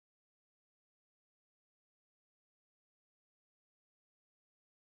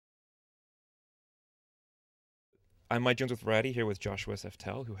I'm Mike Jones with Variety here with Joshua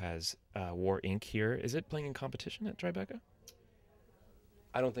Seftel, who has War Inc. here. Is it playing in competition at Tribeca?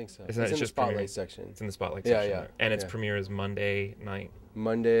 I don't think so. Is that It's it's in the just premiering? spotlight section. It's in the spotlight Yeah, section yeah, there. And its yeah. premiere is Monday night.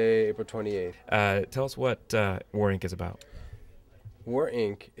 Monday, April 28th. Tell us what War Inc. is about. War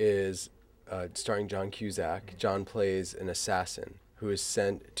Inc. is starring John Cusack. John plays an assassin who is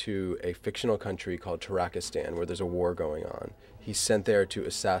sent to a fictional country called Tarakistan, where there's a war going on. He's sent there to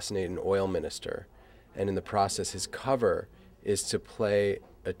assassinate an oil minister, and in the process, his cover is to play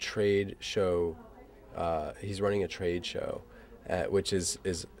a trade show. He's running a trade show, which is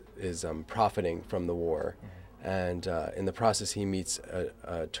profiting from the war, and in the process, he meets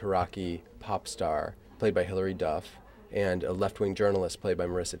a Taraki pop star played by Hilary Duff and a left-wing journalist played by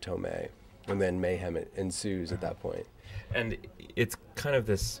Marissa Tomei, and then mayhem ensues at that point. And it's kind of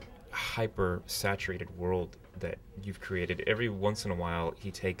this hyper-saturated world that you've created. Every once in a while,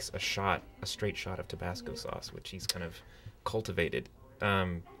 he takes a straight shot of Tabasco sauce, which he's kind of cultivated,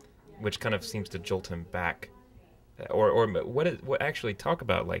 which kind of seems to jolt him back. Or what actually talk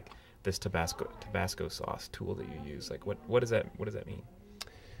about like this Tabasco sauce tool that you use? Like what does that mean?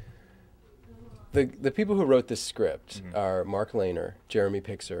 The people who wrote this script are Mark Lehner, Jeremy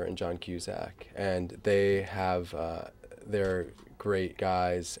Pixar, and John Cusack, and they have they're great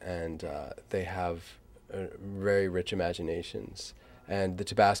guys, and they have very rich imaginations. And the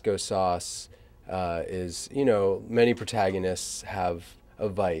Tabasco sauce is, many protagonists have a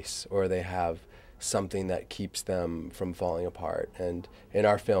vice, or they have something that keeps them from falling apart. And in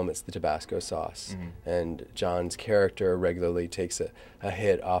our film, it's the Tabasco sauce. And John's character regularly takes a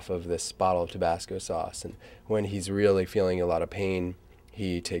hit off of this bottle of Tabasco sauce. And when he's really feeling a lot of pain,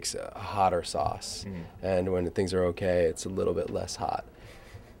 he takes a hotter sauce. And when things are okay, it's a little bit less hot.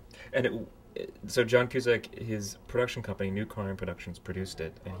 And so John Cusack, his production company, New Crime Productions, produced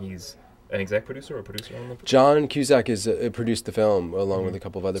it, and he's an exec producer or producer on the production? John Cusack produced the film along with a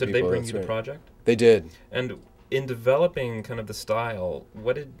couple of other so people. So did they bring That's you the right. project? They did. And in developing kind of the style,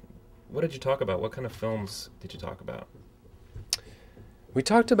 what did you talk about? What kind of films did you talk about? We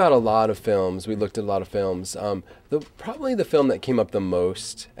talked about a lot of films. We looked at a lot of films. Probably the film that came up the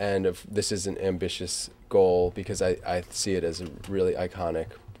most, and this is an ambitious goal because I see it as a really iconic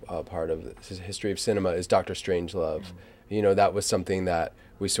part of the history of cinema, is Dr. Strangelove. That was something that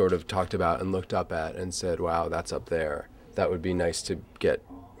we sort of talked about and looked up at and said, wow, that's up there. That would be nice to get,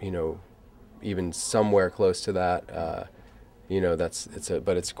 even somewhere close to that.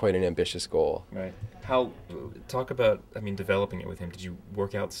 But it's quite an ambitious goal. Right. Talk about, developing it with him. Did you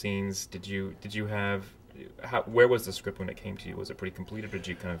work out scenes? Did you have, where was the script when it came to you? Was it pretty completed, or did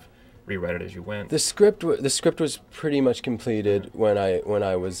you kind of rewrite it as you went? The script was pretty much completed when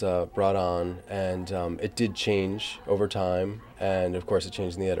I was brought on, and it did change over time, and of course it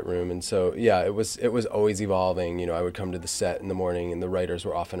changed in the edit room, and so yeah, it was always evolving. I would come to the set in the morning, and the writers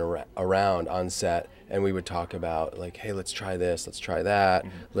were often around on set, and we would talk about like, hey, let's try this, let's try that,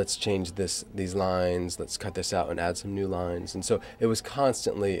 let's change these lines, let's cut this out and add some new lines, and so it was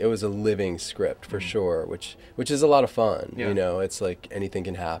a living script for sure, which is a lot of fun. Yeah. It's like anything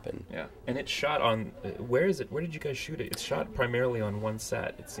can happen. Yeah, and it's shot on. Where is it? Where did you guys shoot it? It's shot primarily on one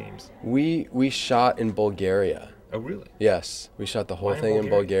set, it seems. We shot in Bulgaria. Oh, really? Yes, we shot the whole Why in thing in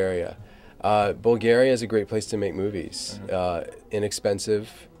Bulgaria. Bulgaria is a great place to make movies.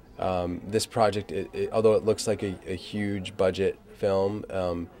 Inexpensive. This project, although it looks like a huge budget film,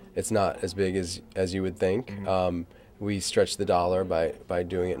 it's not as big as you would think. We stretched the dollar by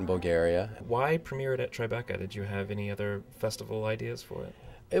doing it in Bulgaria. Why premiere it at Tribeca? Did you have any other festival ideas for it?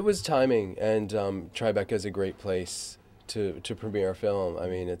 It was timing, and Tribeca is a great place to premiere a film.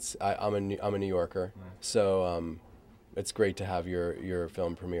 I'm a New Yorker, so it's great to have your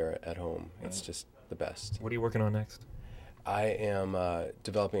film premiere at home. It's just the best. What are you working on next? I am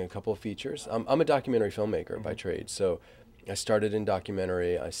developing a couple of features. I'm a documentary filmmaker by trade, so I started in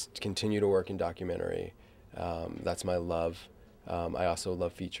documentary. I continue to work in documentary. That's my love. I also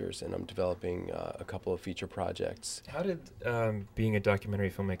love features, and I'm developing a couple of feature projects. How did being a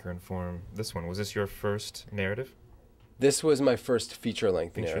documentary filmmaker inform this one? Was this your first narrative? This was my first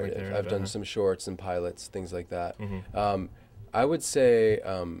feature-length narrative. I've done some shorts and pilots, things like that. I would say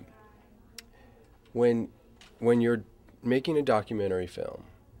when you're making a documentary film,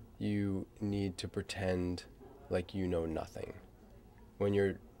 you need to pretend like you know nothing. When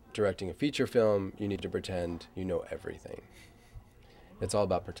you're directing a feature film, you need to pretend you know everything. It's all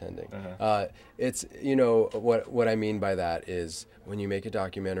about pretending. It's what I mean by that is when you make a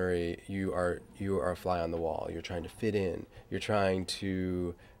documentary, you are a fly on the wall. You're trying to fit in. You're trying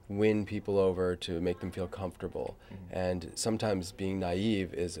to win people over to make them feel comfortable. And sometimes being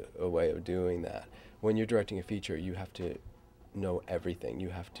naive is a way of doing that. when you're directing a feature, you have to know everything. You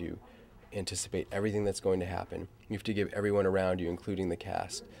have to anticipate everything that's going to happen. You have to give everyone around you, including the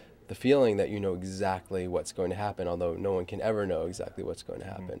cast, the feeling that you know exactly what's going to happen, although no one can ever know exactly what's going to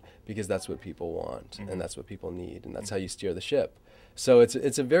happen, because that's what people want, and that's what people need, and that's how you steer the ship. So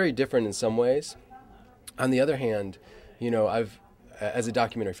it's a very different in some ways. On the other hand, you know, as a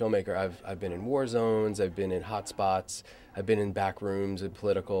documentary filmmaker, I've been in war zones, I've been in hot spots, I've been in back rooms of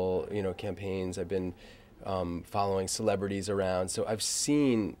political, you know, campaigns, I've been following celebrities around. So I've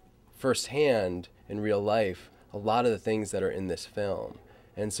seen firsthand in real life a lot of the things that are in this film.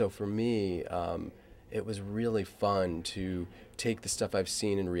 And so for me, it was really fun to take the stuff I've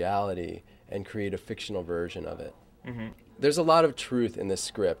seen in reality and create a fictional version of it. Mm-hmm. There's a lot of truth in this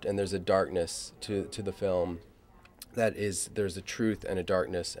script, and there's a darkness to the film. There's a truth and a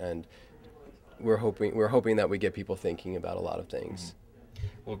darkness, and we're hoping that we get people thinking about a lot of things. Mm-hmm.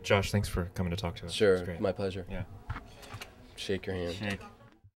 Well, Josh, thanks for coming to talk to us. Sure, my pleasure. Yeah. Shake your hand. Shake.